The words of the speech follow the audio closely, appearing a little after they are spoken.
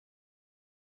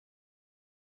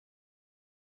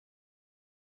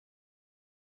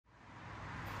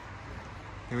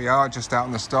Here we are, just out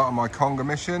on the start of my conger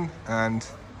mission, and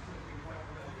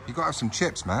you've got to have some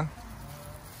chips, man.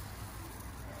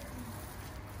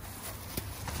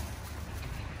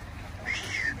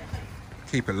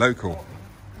 Keep it local.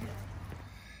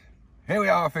 Here we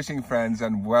are, fishing friends,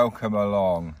 and welcome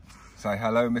along. Say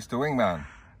hello, Mr. Wingman.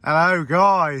 Hello,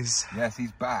 guys. Yes,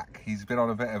 he's back. He's been on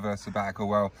a bit of a sabbatical.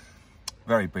 Well,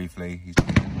 very briefly.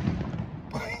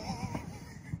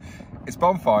 It's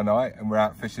bonfire night and we're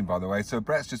out fishing, by the way. So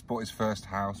Brett's just bought his first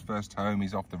house, first home.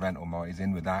 He's off the rental mart. He's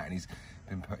in with that, and he's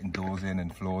been putting doors in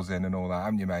and floors in and all that,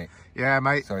 haven't you, mate? Yeah,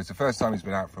 mate. So it's the first time he's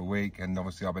been out for a week, and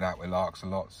obviously I've been out with Larks a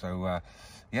lot. So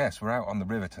yes, we're out on the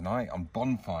river tonight on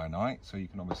bonfire night. So you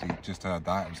can obviously just heard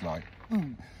that. It was like,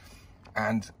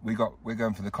 and we're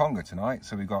going for the conger tonight.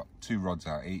 So we've got 2 rods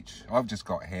out each. I've just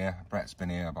got here. Brett's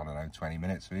been here, I don't know, 20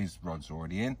 minutes. So his rod's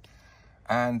already in.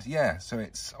 And yeah, so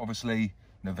it's obviously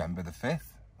November the 5th,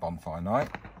 bonfire night.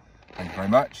 Thank you very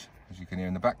much, as you can hear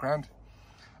in the background.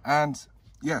 And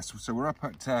yes, so we're up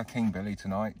at King Billy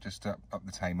tonight, just up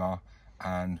the Tamar,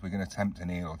 and we're going to attempt an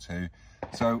eel or 2.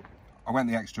 So I went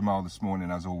the extra mile this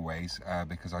morning, as always,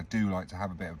 because I do like to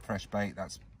have a bit of fresh bait.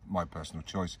 That's my personal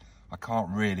choice. I can't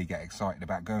really get excited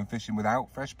about going fishing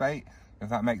without fresh bait, if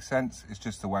that makes sense. It's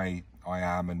just the way I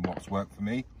am and what's worked for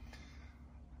me.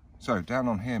 So down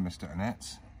on here, Mr.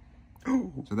 Annette's.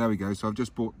 So there we go. So I've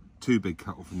just bought 2 big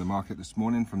cuttle from the market this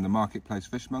morning, from the Marketplace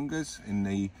Fishmongers in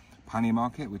the Panny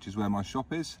Market, which is where my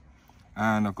shop is.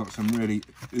 And I've got some really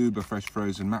uber fresh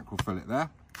frozen mackerel fillet there.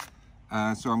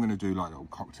 So I'm going to do like a little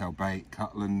cocktail bait,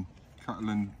 cuttle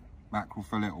and mackerel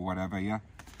fillet or whatever, yeah.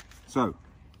 So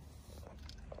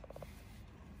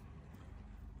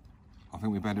I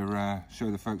think we better show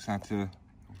the folks how to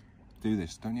do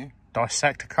this, don't you?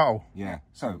 Dissect a coal. Yeah.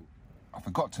 So I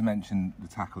forgot to mention the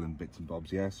tackle and bits and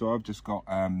bobs, yeah. So I've just got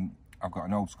I've got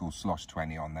an old school Slosh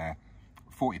 20 on there,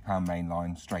 40-pound main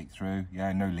line straight through,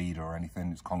 yeah, no leader or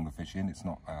anything. It's conger fishing. It's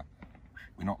not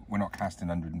we're not casting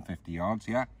 150 yards,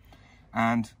 yeah.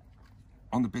 And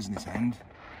on the business end,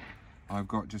 I've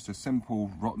got just a simple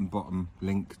rotten bottom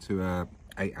link to a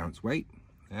 8-ounce weight.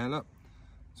 Yeah, look.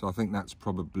 So I think that's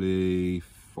probably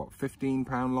what,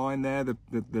 15-pound line there, the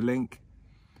link.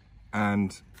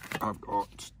 And I've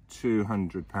got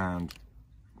 200-pound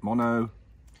mono,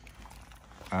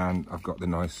 and I've got the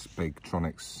nice big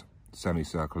Tronics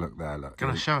semicircle. Look there, look.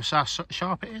 Gonna show us how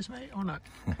sharp it is, mate, or not?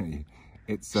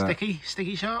 It's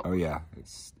sticky sharp. Oh yeah,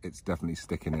 it's definitely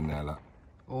sticking in there, look.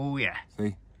 Oh yeah.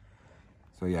 See?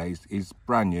 So yeah, he's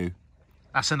brand new.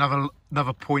 That's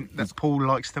another point that Paul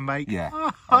likes to make. Yeah.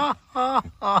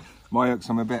 My hooks,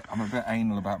 I'm a bit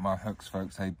anal about my hooks,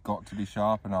 folks. They've got to be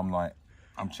sharp, and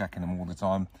I'm checking them all the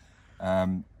time.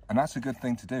 And that's a good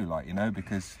thing to do, like, you know,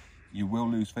 because you will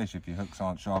lose fish if your hooks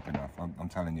aren't sharp enough, I'm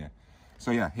telling you.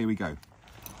 So yeah, here we go.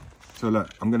 So look,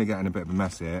 I'm going to get in a bit of a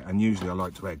mess here, and usually I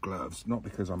like to wear gloves, not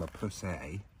because I'm a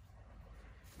pussy,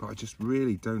 but I just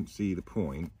really don't see the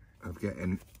point of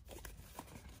getting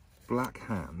black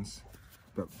hands.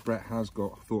 But Brett has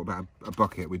thought about a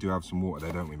bucket. We do have some water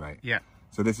there, don't we, mate? Yeah.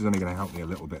 So this is only going to help me a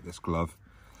little bit, this glove.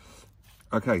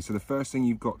 Okay, so the first thing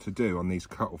you've got to do on these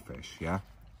cuttlefish, yeah?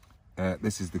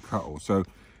 This is the cuttle. So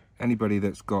anybody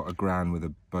that's got a gran with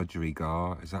a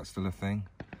budgerigar, is that still a thing?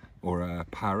 Or a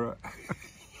parrot?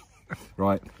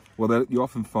 Right. Well, you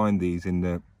often find these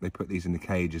they put these in the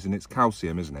cages, and it's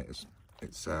calcium, isn't it?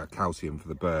 It's calcium for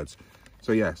the birds.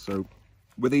 So yeah, so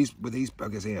with these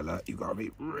buggers here, look, you've got to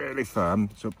be really firm.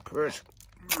 So push.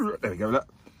 There we go, look.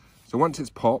 So once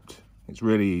it's popped, it's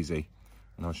really easy.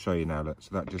 And I'll show you now, look.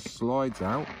 So that just slides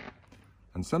out.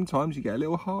 And sometimes you get a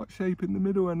little heart shape in the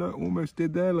middle, and it almost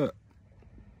did there, look.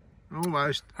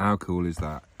 Almost. How cool is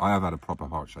that? I have had a proper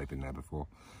heart shape in there before.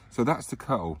 So that's the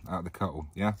cuttle, out of the cuttle,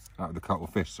 yeah? Out of the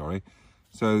cuttlefish, sorry.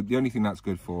 So the only thing that's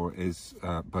good for is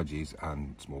budgies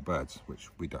and small birds, which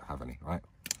we don't have any, right?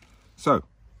 So,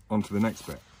 on to the next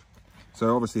bit.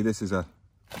 So obviously this is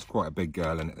it's quite a big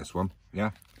girl in it, this one,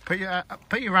 yeah? Put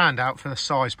your hand out for the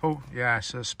size, Paul. Yeah,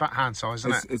 it's a spat hand size,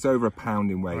 isn't it? It's over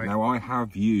 £1 in weight. Right. Now I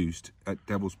have used, at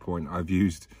Devil's Point, I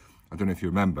don't know if you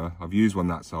remember, I've used one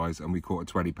that size, and we caught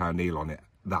a 20-pound eel on it,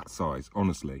 that size,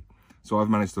 honestly. So I've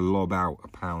managed to lob out a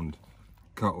pound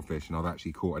cuttlefish, and I've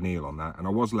actually caught an eel on that, and I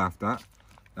was laughed at,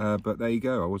 but there you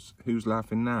go. Who's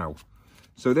laughing now?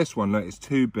 So this one, look, it's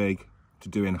too big to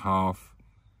do in half.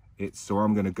 So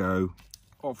I'm going to go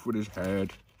off with his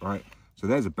head, right? So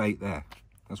there's a bait there.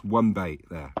 That's one bait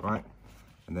there, right?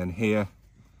 And then here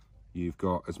you've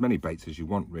got as many baits as you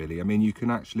want, really. I mean, you can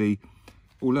actually,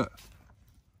 oh look,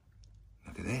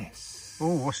 at this.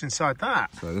 Oh, what's inside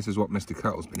that? So this is what Mr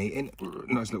Cuttle's been eating.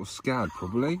 Nice little scad,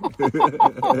 probably.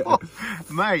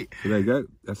 Mate. So there you go.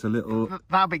 That's a little...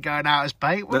 That'll be going out as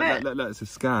bait, wouldn't it? Look, it's a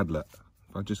scad, look.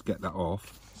 If I just get that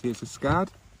off. See, it's a scad.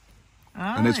 Oh,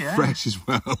 and it's fresh as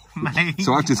well. Mate.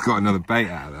 So I've just got another bait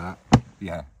out of that.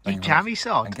 Yeah. You jammy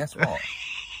sod. And guess what?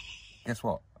 Guess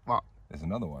what? What? There's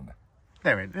another one.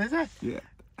 There it is, there? Yeah.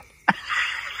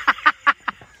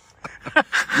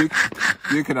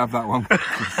 you can have that one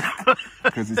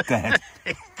because it's dead.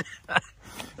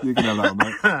 You can have that one,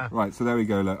 mate. Right, so there we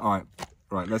go. Look, all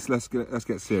right, let's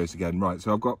get serious again. Right,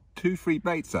 so I've got 2 free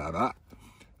baits out of that.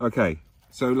 Okay,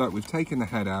 so look, we've taken the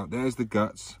head out. There's the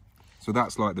guts. So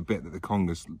that's like the bit that the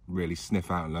congers really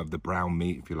sniff out and love, the brown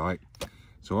meat, if you like.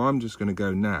 So I'm just going to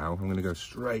go now. I'm going to go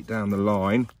straight down the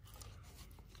line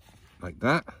like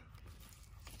that.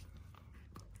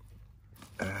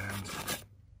 And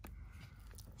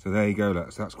so there you go,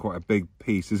 look. So that's quite a big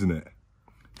piece, isn't it?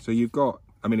 So you've got,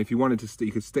 I mean, if you wanted to,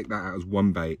 you could stick that out as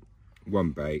one bait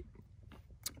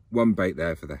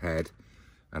there for the head.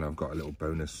 And I've got a little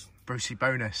bonus. Brucey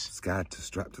bonus. Scad to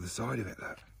strap to the side of it,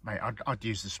 look. Mate, I'd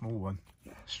use the small one.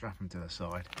 Yeah. Strap them to the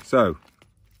side. So,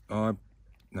 now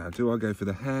do I go for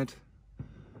the head?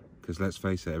 Because let's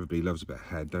face it, everybody loves a bit of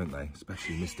head, don't they?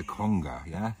 Especially Mr Conger,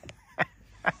 yeah?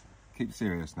 Keep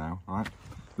serious now, all right?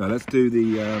 Now let's do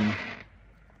the,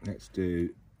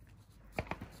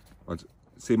 I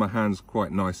see my hand's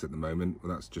quite nice at the moment, but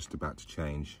that's just about to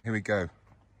change. Here we go.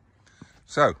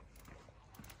 So,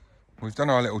 we've done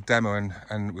our little demo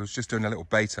and we was just doing a little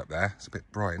bait up there. It's a bit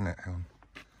bright, isn't it? Hang on.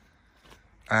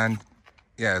 And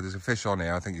yeah, there's a fish on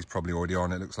here. I think he's probably already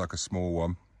on. It looks like a small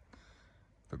one.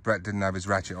 But Brett didn't have his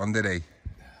ratchet on, did he?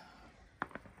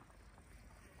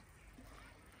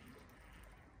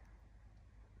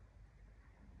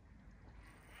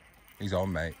 He's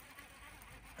on, mate.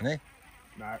 Isn't he?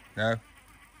 No. No?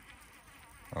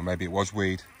 Or maybe it was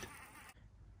weed.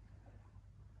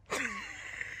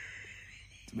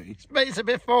 Mate, it's a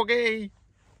bit foggy.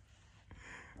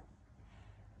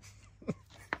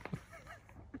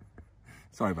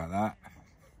 Sorry about that.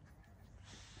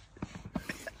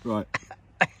 Right.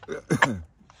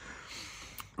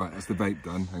 Right, that's the bait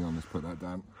done. Hang on, let's put that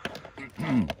down.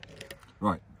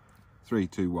 Right, 3,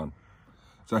 2, 1.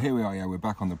 So here we are, yeah, we're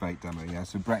back on the bait demo, yeah.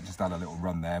 So Brett just had a little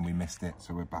run there and we missed it,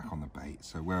 so we're back on the bait.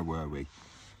 So where were we?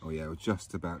 Oh yeah, we're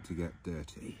just about to get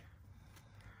dirty.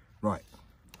 Right,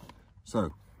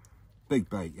 so big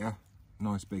bait, yeah?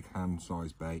 Nice big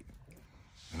hand-sized bait.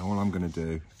 And all I'm gonna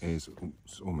do is,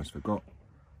 oops, almost forgot.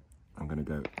 I'm gonna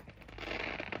go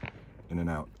in and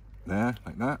out there,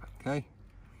 like that, okay?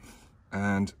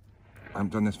 And I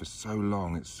haven't done this for so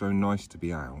long, it's so nice to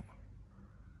be out.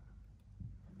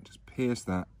 Just pierce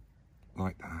that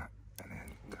like that, and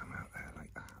then come out there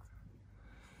like that.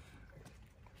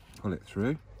 Pull it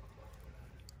through,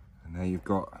 and there you've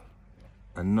got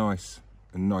a nice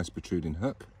protruding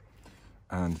hook.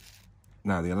 And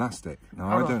now the elastic. Now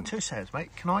Hold I on, don't. 2 seconds,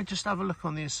 mate. Can I just have a look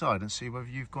on the inside and see whether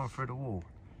you've gone through the wall?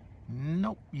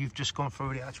 Nope, you've just gone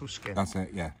through the actual skin. That's it,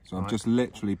 yeah. So I've just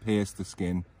literally pierced the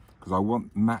skin because I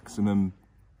want maximum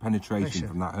penetration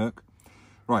from that hook.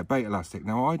 Right, bait elastic.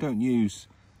 Now I don't use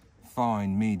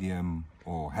fine, medium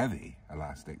or heavy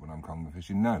elastic when I'm conger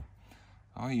fishing, no.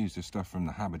 I use the stuff from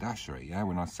the haberdashery, yeah,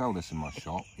 when I sell this in my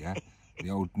shop, yeah, the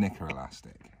old knicker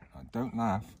elastic. Don't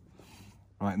laugh.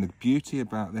 Right, and the beauty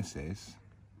about this is,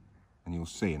 and you'll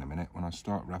see in a minute when I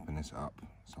start wrapping this up,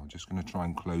 so I'm just going to try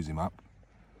and close him up.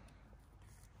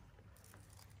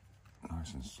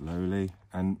 Nice and slowly.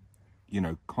 And, you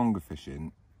know, conger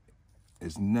fishing,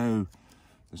 there's no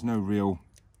real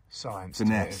science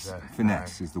finesse. to it, is there?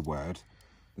 Finesse is the word.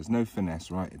 There's no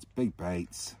finesse, right? It's big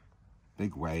baits,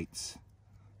 big weights,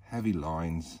 heavy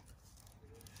lines,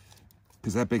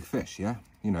 because they're big fish, yeah?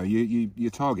 You know,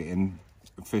 you're targeting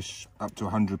fish up to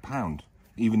 £100.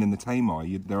 Even in the Tamar,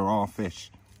 there are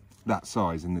fish that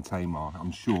size in the Tamar,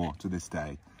 I'm sure, to this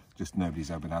day. Just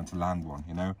nobody's ever been able to land one,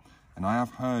 you know? And I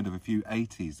have heard of a few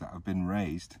 80s that have been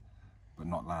raised, but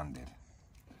not landed.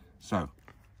 So,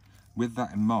 with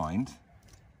that in mind,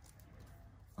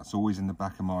 that's always in the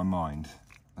back of my mind,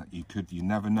 that you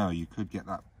never know, you could get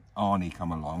that Arnie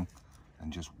come along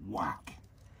and just whack,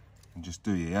 and just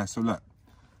do you, yeah? So look,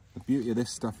 the beauty of this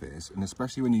stuff is, and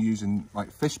especially when you're using like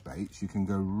fish baits, you can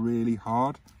go really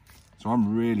hard. So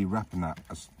I'm really wrapping that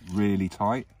as really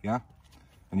tight, yeah?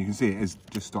 And you can see it is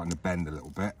just starting to bend a little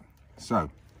bit. So,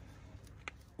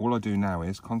 all I do now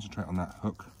is concentrate on that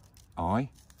hook eye,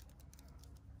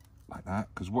 like that,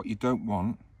 because what you don't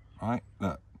want, right,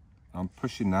 look, I'm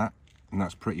pushing that, and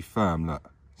that's pretty firm,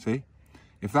 look, see?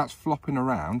 If that's flopping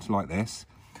around like this,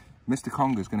 Mr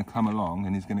Conger's going to come along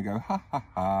and he's going to go ha ha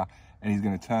ha, and he's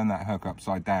going to turn that hook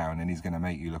upside down and he's going to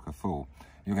make you look a fool.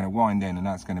 You're going to wind in and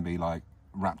that's going to be like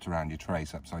wrapped around your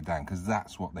trace upside down, because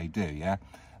that's what they do. Yeah,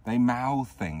 they mouth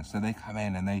things, so they come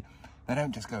in and they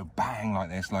don't just go bang like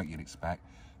this like you'd expect.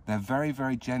 They're very,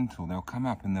 very gentle. They'll come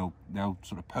up and they'll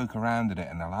sort of poke around at it,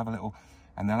 and they'll have a little,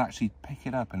 and they'll actually pick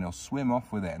it up and they'll swim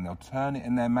off with it, and they'll turn it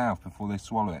in their mouth before they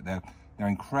swallow it. They're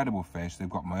incredible fish. They've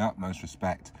got my utmost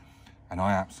respect, and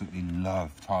I absolutely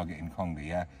love targeting conger.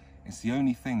 Yeah, it's the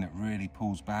only thing that really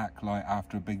pulls back, like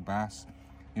after a big bass.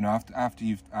 You know, after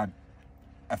you've had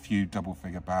a few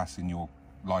double-figure bass in your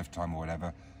lifetime or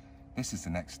whatever, this is the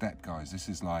next step, guys. This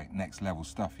is like next level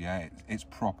stuff. Yeah, it's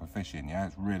proper fishing. Yeah,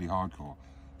 it's really hardcore.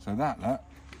 So that, look,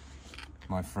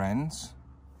 my friends,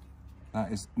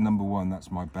 that is number one.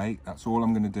 That's my bait. That's all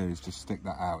I'm going to do is just stick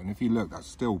that out. And if you look,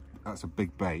 that's a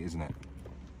big bait, isn't it?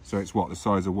 So it's what, the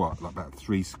size of what, like about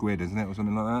 3 squid, isn't it, or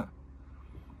something like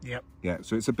that? Yep. Yeah,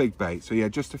 so it's a big bait. So yeah,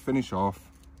 just to finish off,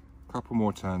 a couple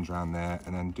more turns around there,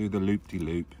 and then do the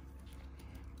loop-de-loop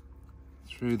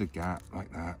through the gap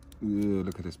like that. Ooh,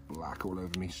 look at this black all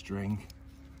over me string.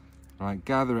 Right,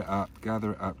 gather it up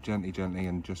gently,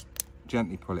 and just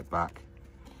gently pull it back.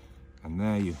 And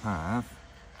there you have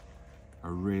a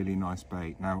really nice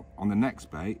bait. Now, on the next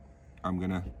bait, I'm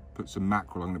gonna put some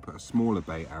mackerel. I'm gonna put a smaller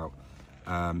bait out.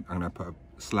 I'm gonna put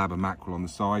a slab of mackerel on the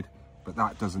side, but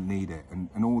that doesn't need it.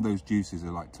 And all those juices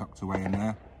are like tucked away in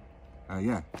there.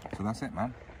 Yeah, so that's it,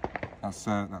 man. That's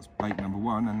bait number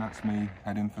one, and that's me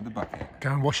heading for the bucket.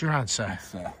 Go and wash your hands, sir.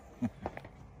 Yes,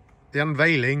 The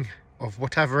unveiling of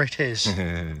whatever it is.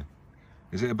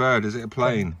 Is it a bird? Is it a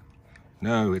plane?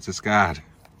 No, it's a scad.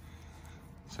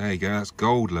 So there you go, that's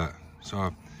gold, look.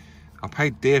 So I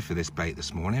paid dear for this bait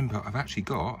this morning, but I've actually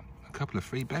got a couple of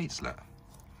free baits, look.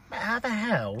 How the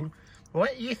hell?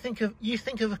 Right, you think of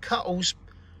a cuttle's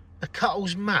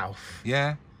mouth.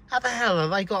 Yeah. How the hell have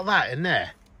they got that in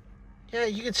there? Yeah,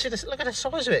 you can see this. Look at the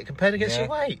size of it compared against your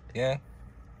weight. Yeah.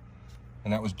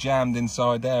 And that was jammed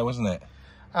inside there, wasn't it?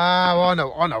 Oh, I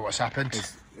know what's happened.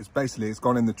 It's basically, it's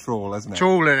gone in the trawl, hasn't it?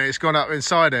 Trawling it, it's gone up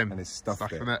inside him. And it's stuffed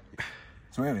it. it.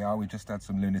 So here we are, we just had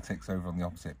some lunatics over on the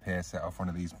opposite pier set off one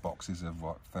of these boxes of,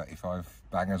 what, 35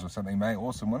 bangers or something, mate?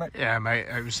 Awesome, wasn't it? Yeah, mate,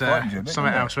 it was Frightened you a bit,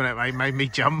 something didn't else, wasn't it, mate? Made me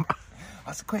jump.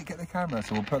 I said, quick, get the camera,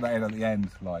 so we'll put that in at the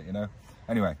end, like, you know.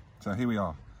 Anyway, so here we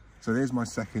are. So there's my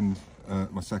second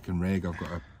rig. I've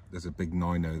got there's a big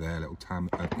 9-0 there,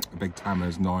 a big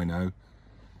Tamar's 9-0.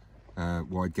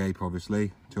 Wide gape,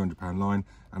 obviously, 200-pound line.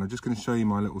 And I'm just going to show you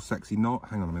my little sexy knot.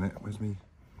 Hang on a minute, where's me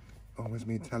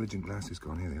intelligent glasses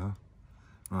gone? Here they are.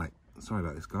 Right, sorry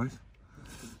about this, guys.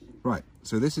 Right,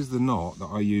 so this is the knot that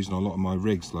I use in a lot of my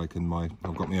rigs, like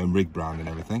I've got my own rig brand and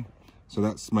everything. So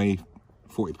that's my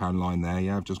 40-pound line there.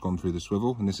 Yeah, I've just gone through the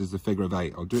swivel, and this is the figure of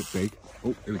 8. I'll do it big.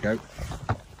 Oh, here we go.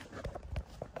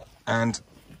 And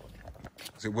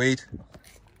is it weed?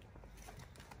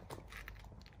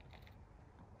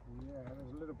 Yeah,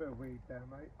 there's a little bit of weed there,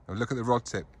 mate. Oh, look at the rod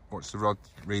tip. Watch the rod.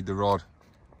 Read the rod.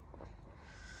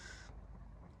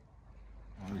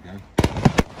 There we go.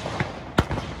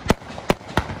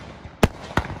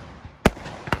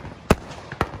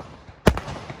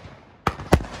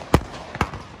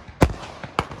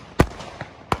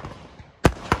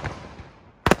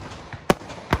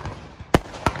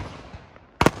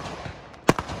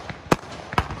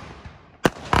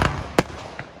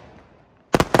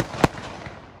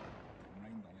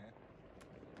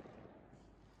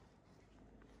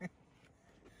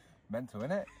 Mental,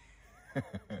 innit?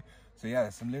 So yeah,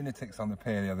 there's some lunatics on the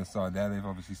pier the other side there. They've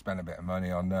obviously spent a bit of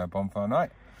money on bonfire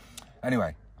night.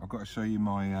 Anyway, I've got to show you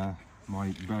my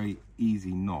my very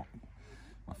easy knot,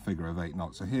 my figure of 8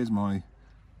 knot. So here's my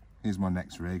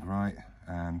next rig, right?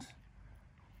 And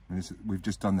we've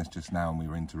just done this just now and we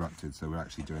were interrupted, so we're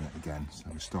actually doing it again. So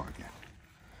we'll start again.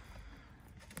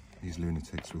 These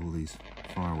lunatics with all these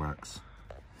fireworks.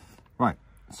 Right,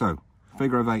 so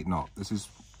figure of 8 knot.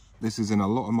 This is in a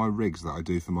lot of my rigs that I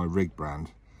do for my rig brand.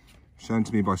 Shown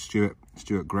to me by Stuart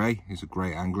Gray, who's a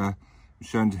great angler.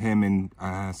 Shown to him in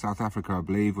South Africa, I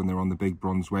believe, when they're on the big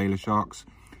bronze whaler sharks.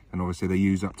 And obviously they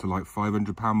use up to like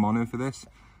 500-pound mono for this.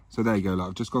 So there you go, like,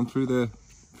 I've just gone through the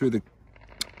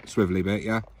swivelly bit,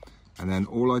 yeah? And then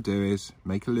all I do is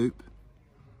make a loop.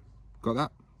 Got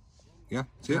that? Yeah,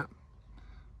 see it?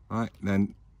 Right,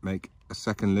 then make a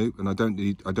second loop, and I don't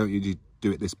usually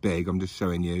do it this big, I'm just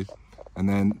showing you. And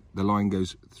then the line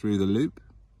goes through the loop,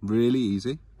 really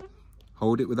easy.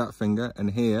 Hold it with that finger,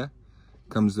 and here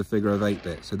comes the figure of 8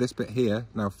 bit. So this bit here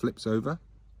now flips over.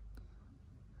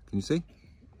 Can you see?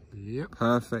 Yep.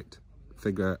 Perfect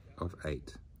figure of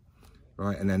 8.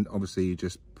 Right, and then obviously you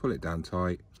just pull it down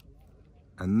tight,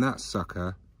 and that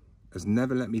sucker has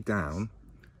never let me down.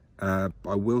 I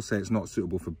will say it's not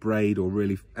suitable for braid or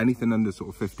really anything under sort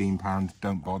of 15 pounds.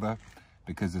 Don't bother,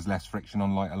 because there's less friction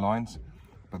on lighter lines.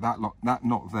 But that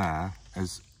knot there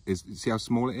is see how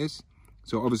small it is?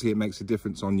 So obviously it makes a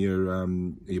difference on your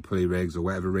pulley rigs or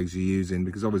whatever rigs you're using,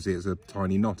 because obviously it's a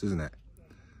tiny knot, isn't it?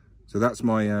 So that's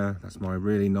my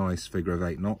really nice figure of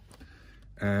 8 knot.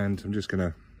 And I'm just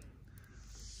gonna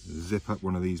zip up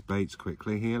one of these baits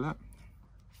quickly here, look.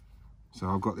 So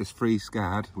I've got this free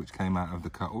scad which came out of the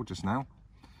cuttle just now,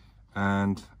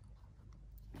 and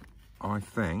I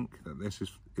think that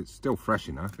it's still fresh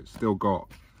enough. It's still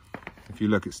got, if you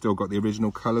look, it's still got the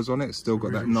original colours on it. It's still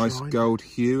got that nice gold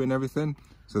hue and everything.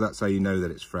 So that's how you know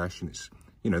that it's fresh, and it's,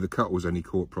 you know, the cuttle was only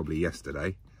caught probably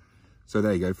yesterday. So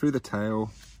there you go, through the tail,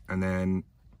 and then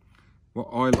what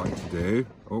I like to do,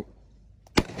 oh,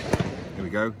 here we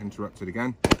go, interrupted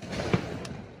again,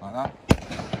 like that.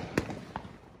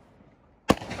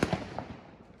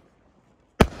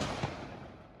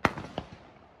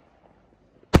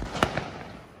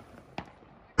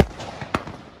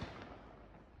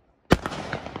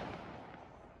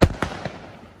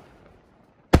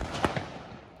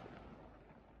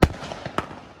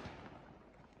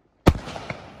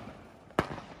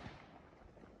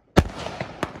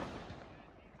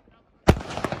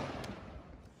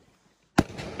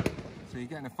 So you're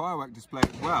getting a firework display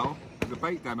as well as a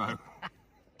bait demo.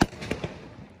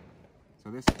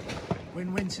 So this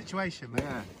win-win situation, mate.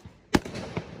 Yeah,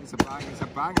 it's a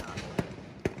banger.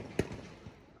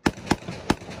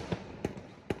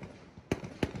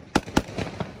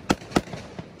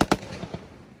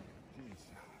 Jeez,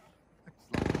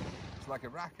 it's like a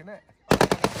rack, isn't it?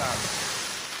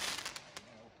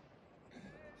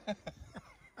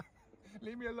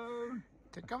 Leave me alone.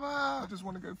 Come on. I just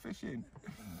want to go fishing.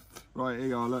 Right, here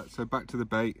you are, look. So back to the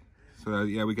bait. So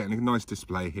yeah, we're getting a nice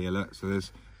display here, look. So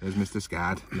there's Mr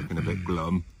Scad looking a bit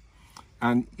glum.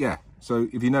 And yeah, so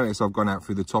if you notice, I've gone out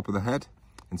through the top of the head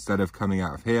instead of coming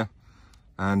out of here.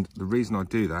 And the reason I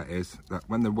do that is that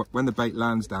when the bait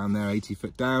lands down there 80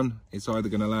 foot down, it's either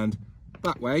going to land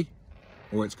that way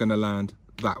or it's going to land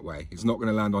that way. It's not going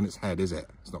to land on its head, is it?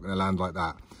 It's not going to land like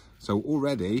that. So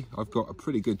already I've got a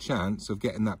pretty good chance of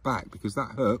getting that back, because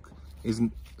that hook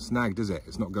isn't snagged, is it?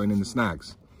 It's not going in the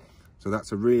snags. So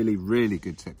that's a really, really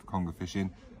good tip for conger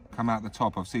fishing. Come out the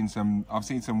top. I've seen some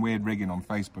weird rigging on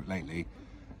Facebook lately.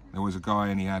 There was a guy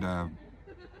and he had a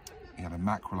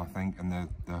mackerel, I think, and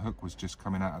the hook was just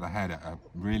coming out of the head at a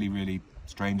really, really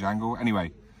strange angle.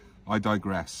 Anyway, I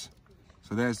digress.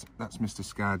 So that's Mr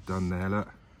Scad done there,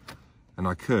 look. And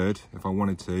I could, if I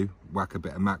wanted to, whack a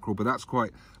bit of mackerel, but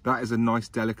that is a nice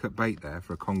delicate bait there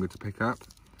for a conger to pick up.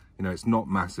 You know, it's not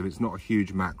massive, it's not a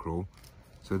huge mackerel.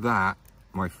 So that,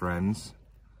 my friends,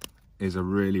 is a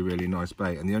really, really nice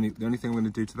bait. And the only thing I'm going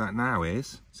to do to that now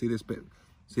is, see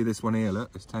this one here,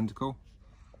 look, this tentacle?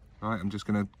 Right, I'm just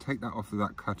going to take that off of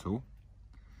that cuttle,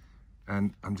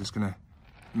 and I'm just going to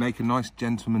make a nice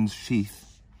gentleman's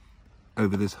sheath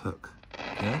over this hook,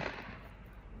 yeah?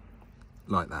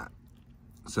 Like that.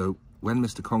 So when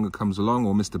Mr Conger comes along,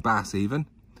 or Mr Bass even,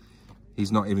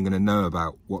 he's not even going to know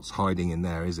about what's hiding in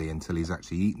there, is he, until he's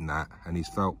actually eaten that and he's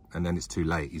felt, and then it's too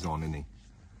late, he's on, isn't he?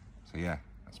 So yeah,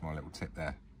 that's my little tip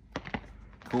there.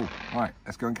 Cool. Right,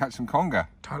 let's go and catch some conger.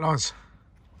 Tight lines.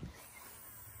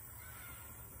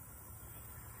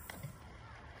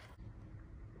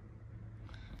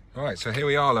 Right, so here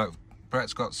we are, look.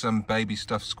 Brett's got some baby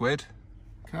stuffed squid.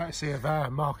 Courtesy of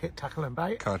Market Tackle and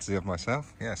Bait. Courtesy of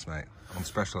myself, yes mate. On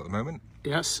special at the moment.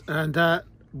 Yes, and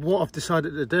what I've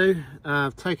decided to do,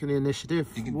 I've taken the initiative.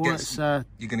 You're going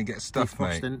to get stuffed,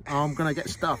 mate. I'm going to get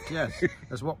stuffed, yes.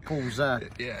 That's what Paul's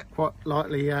quite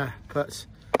lightly puts.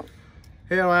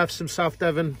 Here I have some South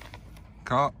Devon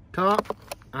carp,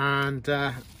 and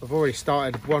I've already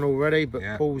started one already, but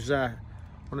yeah. Paul's want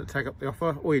to take up the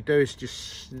offer. All you do is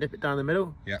just snip it down the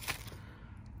middle. Yeah.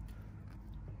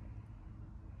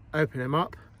 Open them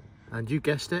up, and you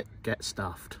guessed it, get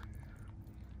stuffed.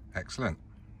 Excellent.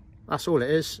 That's all it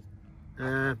is.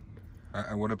 And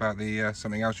what about the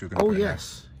something else you were going to put in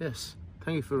yes, there? Yes.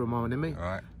 Thank you for reminding me. All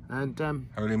right. And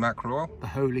holy mackerel oil. The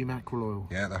holy mackerel oil.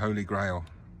 Yeah, the holy grail.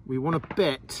 We want a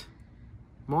bit.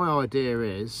 My idea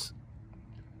is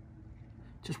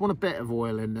just want a bit of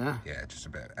oil in there. Yeah, just a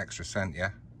bit extra scent. Yeah.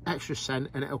 Extra scent,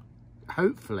 and it'll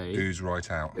hopefully ooze right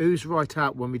out. Ooze right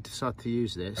out when we decide to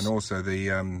use this. And also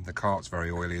the cart's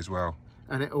very oily as well.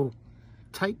 And it'll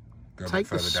take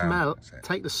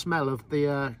the smell of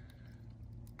the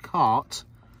cart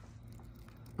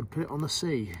and put it on the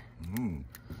sea.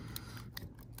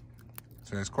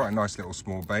 So it's quite a nice little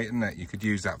small bait, isn't it? You could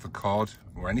use that for cod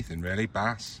or anything really,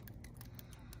 bass.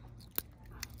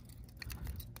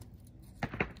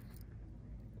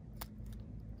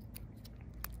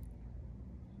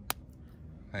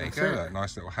 There you go, that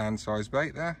nice little hand-sized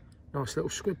bait there. Nice little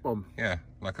squid bomb. Yeah,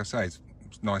 like I say, it's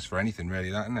nice for anything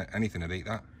really, that, isn't it? Anything would eat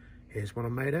that. Here's one I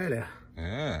made earlier.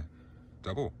 Yeah,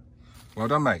 double. Well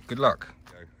done, mate. Good luck.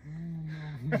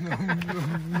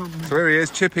 So here he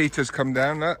is. Chip Eater's come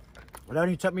down, look. It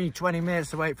only took me 20 minutes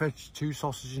to wait for 2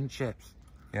 sausages and chips.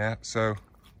 Yeah, so...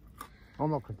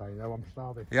 I'm not complaining though, I'm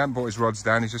starving. He hasn't brought his rods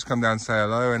down, he's just come down to say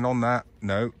hello. And on that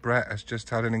note, Brett has just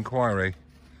had an inquiry.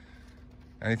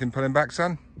 Anything pulling back,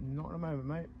 son? Not at the moment,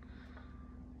 mate.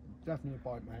 Definitely a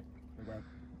bite, mate.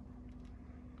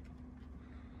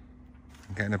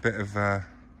 I'm getting a bit of...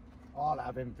 I'll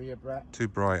have him for you, Brett. Too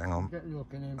bright, hang on. Get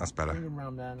looking in. That's better. Bring him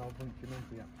round there and I'll bring him in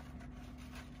for you.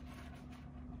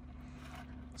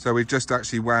 So we've just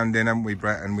actually wound in, haven't we,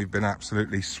 Brett? And we've been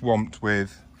absolutely swamped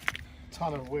with...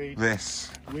 Ton of weed. This.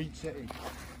 Weed city.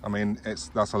 I mean, that's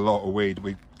a lot of weed.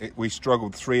 We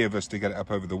struggled, 3 of us, to get it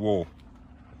up over the wall.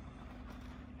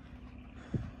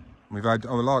 We've had,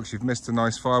 oh Larks, you've missed a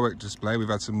nice firework display. We've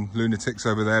had some lunatics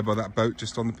over there by that boat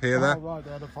just on the pier there. Oh right,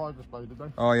 they had a fire display, did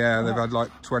they? Oh yeah, they've had like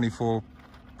 24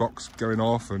 box going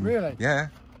off and... Really? Yeah.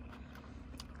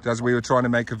 As we were trying to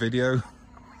make a video,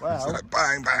 Well, it's like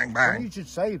bang, bang, bang. You should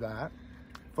say that.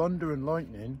 Thunder and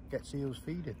lightning gets eels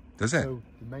feeding. Does it? So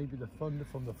maybe the thunder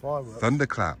from the fireworks.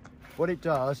 Thunderclap. What it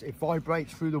does, it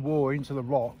vibrates through the water into the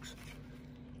rocks,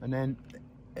 and then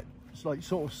it's like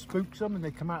sort of spooks them, and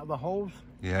they come out of the holes.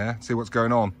 Yeah. See what's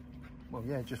going on. Well,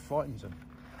 yeah, it just frightens them.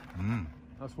 Mm.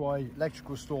 That's why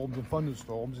electrical storms and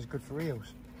thunderstorms is good for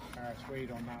eels. It's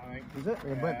weed on that, I think. Is it?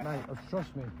 Yeah. It won't, mate.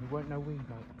 Trust me, it won't no weed,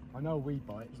 mate. I know a weed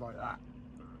bite is like that.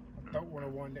 I don't want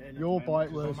to wind it in. Your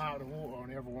bite was... I'm out of the water on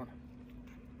the other one.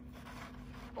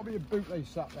 Probably a bootleg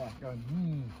sat there going,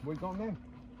 what you got there?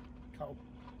 Cuttle.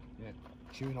 Yeah,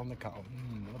 chewing on the cuttle.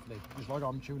 Lovely. Just like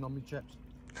I'm chewing on my chips.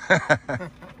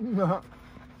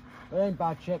 They ain't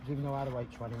bad chips, even though I had to wait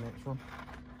 20 minutes for them.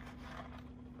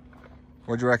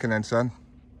 What do you reckon then, son?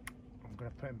 I'm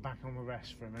going to put him back on the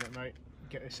rest for a minute, mate.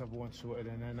 Get this other one sorted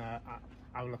and then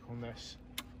I'll look on this.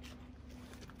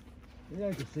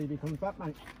 Yeah, good see if he comes back,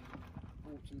 mate.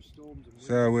 Autumn storms and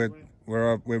So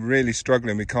we're really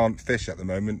struggling. We can't fish at the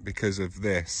moment because of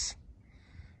this,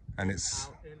 and it's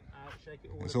out, in, out, shake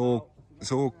it all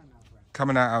it's all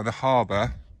coming out of the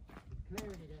harbour.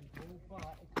 Clearing again, Paul, but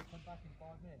it could come back in 5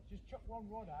 minutes. Just chuck one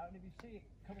rod out, and if you see it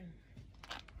coming,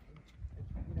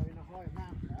 in a high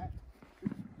amount,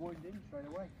 just wind in straight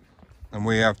away. And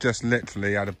we have just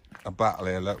literally had a battle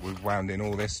here. Look, we've wound in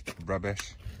all this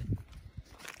rubbish.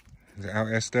 Is it out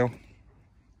here still?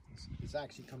 It's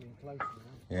actually coming close now.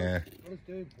 Yeah. What it's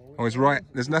doing, Paul? Oh, it's right.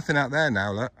 There's nothing out there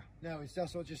now, look. No, it's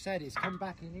just what I just said. It's come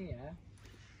back in here,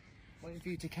 waiting for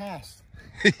you to cast.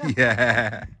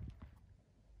 Yeah.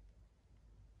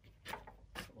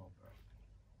 Come on, bro.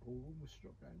 Oh, almost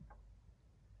struck down.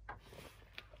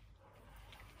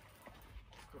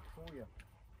 Good for you.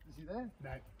 Is he there?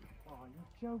 No. Oh,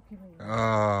 you're joking me.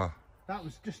 Oh. That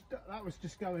was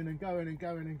just going and going and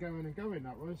going and going and going,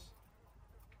 that was.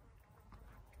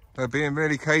 They're being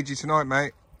really cagey tonight,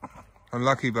 mate.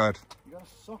 Unlucky bird. You gotta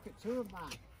sock it to him, man.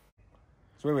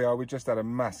 So here we are. We just had a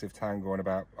massive tangle and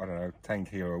about, I don't know, 10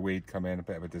 kilo of weed come in. A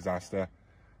bit of a disaster.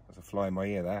 There's a fly in my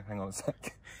ear there. Hang on a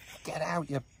sec. Get out,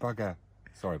 you bugger.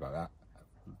 Sorry about that.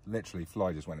 Literally,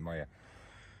 fly just went in my ear.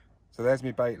 So there's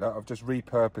my bait. Look, I've just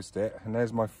repurposed it. And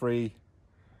there's my free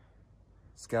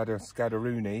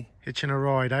Scadaroony. Hitching a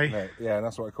ride, eh? Look, yeah,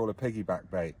 that's what I call a piggyback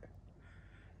bait.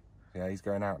 Yeah, he's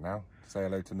going out now. Say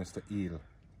hello to Mr Eel.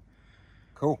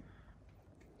 Cool.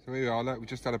 So here we are. Look, we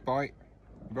just had a bite.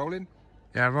 Rolling?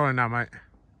 Yeah, rolling now, mate.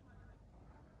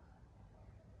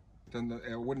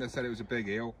 I wouldn't have said it was a big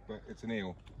eel, but it's an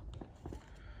eel.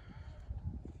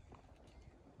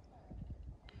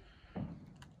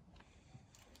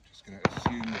 Just going to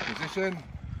assume the position.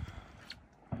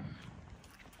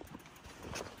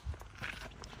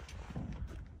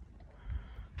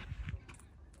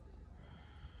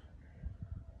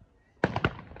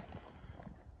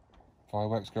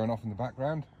 Fireworks going off in the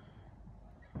background.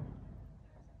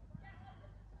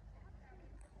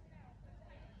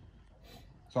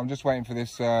 So I'm just waiting for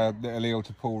this little eel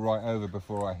to pull right over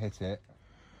before I hit it.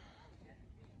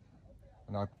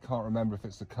 And I can't remember if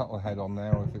it's the cuttle head on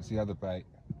there or if it's the other bait.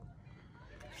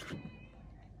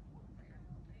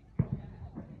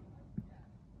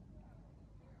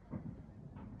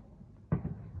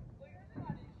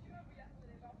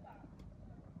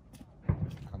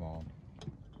 Come on.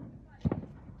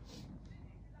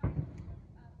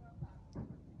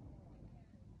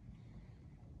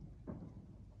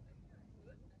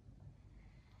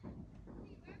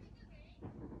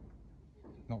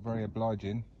 not very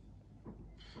obliging.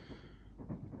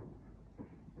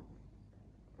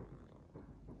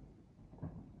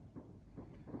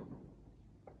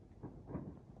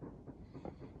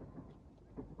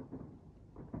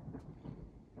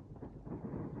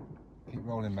 Keep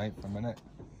rolling, mate, for a minute.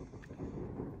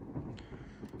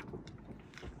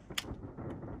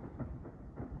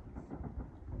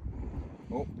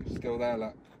 Oh, still there,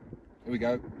 look. Here we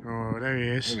go. Oh, there he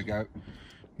is. Here we go.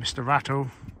 Mr Rattle.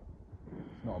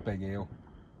 Not a big eel.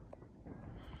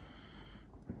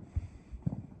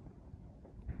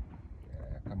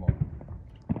 Yeah, come on.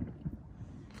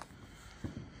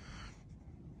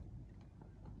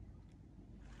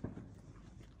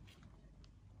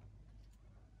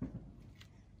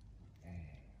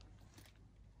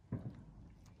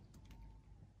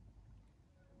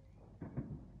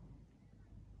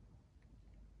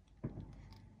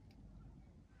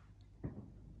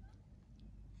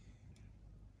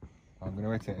 I'm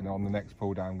going to hit it, and on the next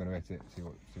pull down I'm going to hit it, see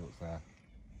what's there.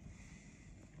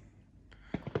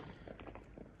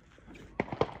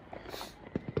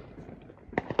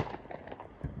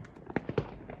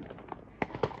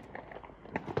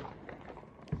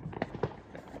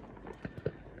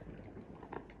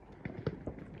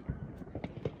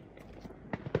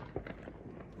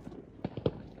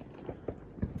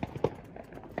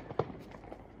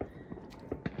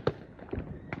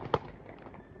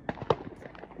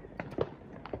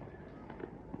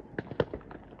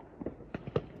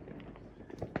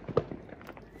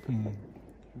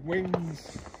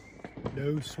 Wings.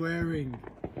 No swearing.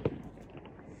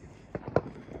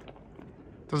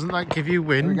 Doesn't that give you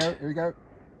wind? Here we go.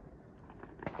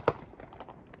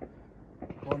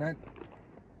 Go on then.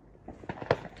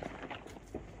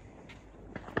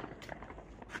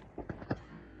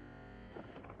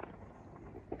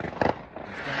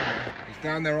 It's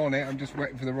down there on it. I'm just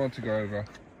waiting for the rod to go over.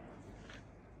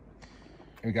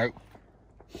 Here we go.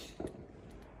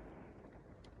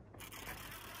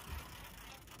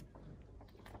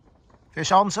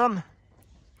 Fish on, son?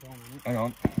 Hang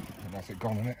on. That's it,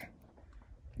 gone, isn't it?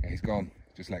 Yeah, he's gone.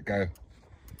 Just let go.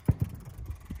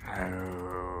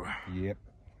 Oh. Yep.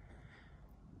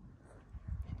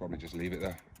 Probably just leave it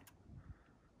there.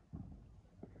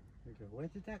 Where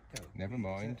did that go? Never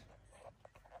mind.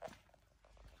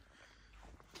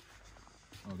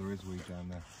 Oh, there is weed down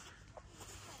there.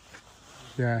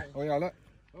 Yeah. Oh yeah, look.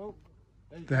 Oh,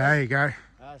 There you go.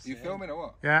 You filming or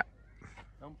what? Yeah.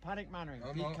 Don't panic, Mannering.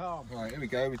 I'm Be not. calm. Right, here we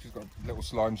go. We've just got a little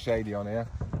slime shady on here.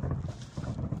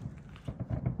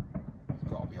 It's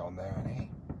got to be on there, hasn't he?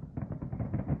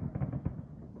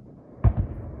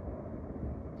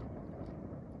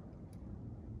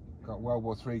 Got World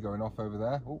War III going off over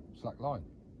there. Oh, slack line.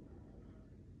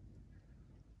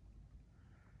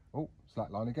 Oh, slack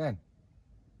line again.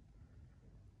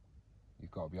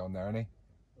 You've got to be on there, hasn't he?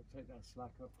 I'll take that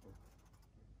slack up.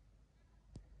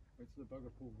 Wait till the bugger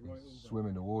pulls right over.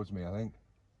 Swimming towards me, I think.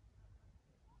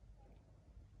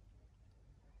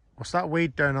 What's that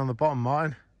weed doing on the bottom,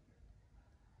 Martin?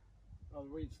 Oh,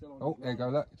 the weed's still on. Oh, there you go,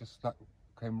 look. It just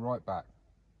came right back.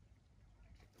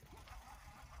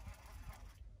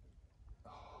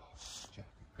 Oh,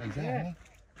 he's there, isn't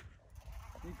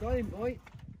he? You got him, boy.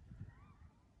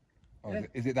 Oh,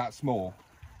 is it that small?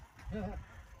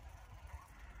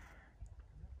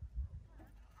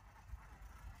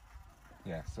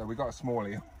 Yeah, so we got a small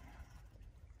eel.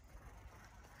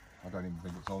 I don't even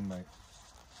think it's on, mate.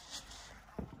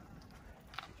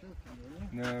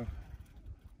 No. That's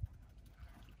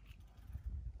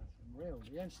unreal.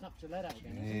 You haven't snapped your lead out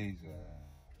again, has he? Jesus.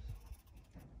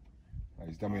 Oh,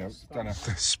 he's done me. Done a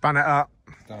Spun it up.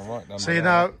 done a right. Done So you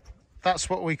know, that's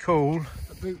what we call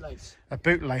A bootlace. a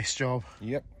bootlace job.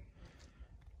 Yep.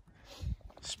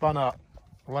 Spun up,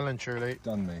 well and truly.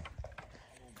 Done me.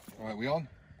 Right, we on?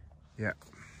 Yeah.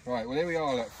 Right, well here we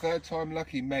are, look, third time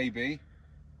lucky maybe.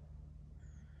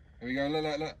 Here we go, look,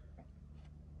 look, look.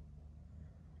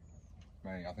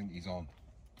 Mate, I think he's on.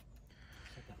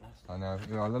 I know,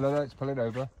 here we are, look, look, let's pull it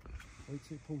over. Wait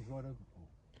till it pulls right over,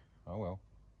 Paul. Oh well.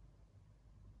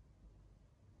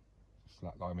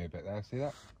 Slack line me a bit there, see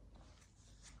that?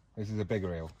 This is a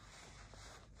bigger eel.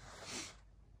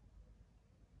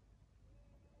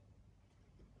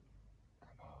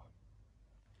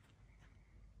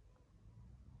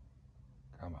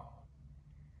 Come on.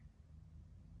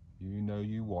 You know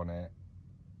you want it.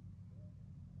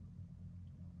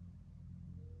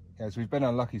 Yes, we've been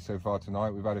unlucky so far tonight.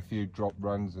 We've had a few drop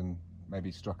runs and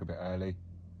maybe struck a bit early.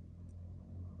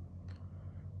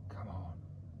 Come on.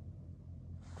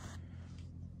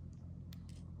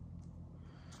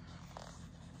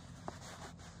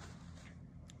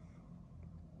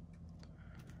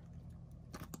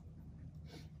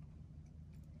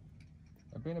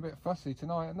 They've been a bit fussy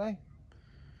tonight, haven't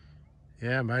they?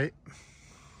 Yeah, mate.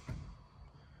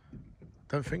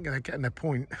 Don't think they're getting their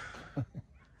point.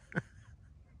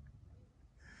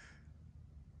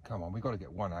 Come on, we've got to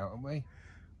get one out, haven't we?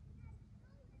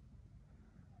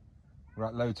 We're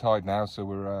at low tide now, so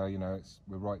we're, you know,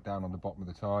 we're right down on the bottom of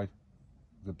the tide.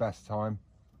 The best time.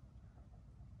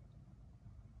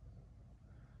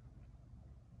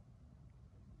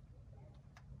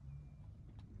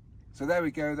 So there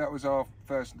we go, that was our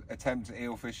first attempt at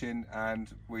eel fishing, and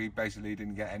we basically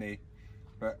didn't get any.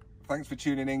 But thanks for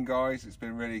tuning in, guys. It's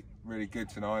been really, really good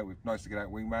tonight. Nice to get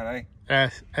out wingman, eh?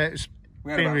 Yes, it's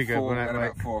we had been about really good. We had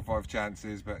about 4 or 5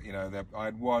 chances, but you know, I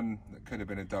had one that could have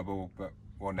been a double, but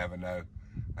we'll never know.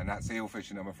 And that's eel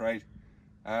fishing, I'm afraid.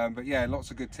 But yeah,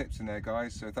 lots of good tips in there,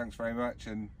 guys. So thanks very much,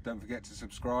 and don't forget to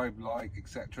subscribe, like,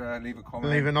 etc. Leave a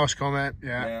comment. Leave a nice comment.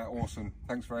 Yeah. Yeah, awesome.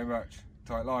 Thanks very much.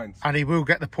 Tight lines. And he will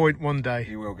get the point one day.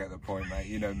 He will get the point, mate.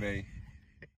 You know me.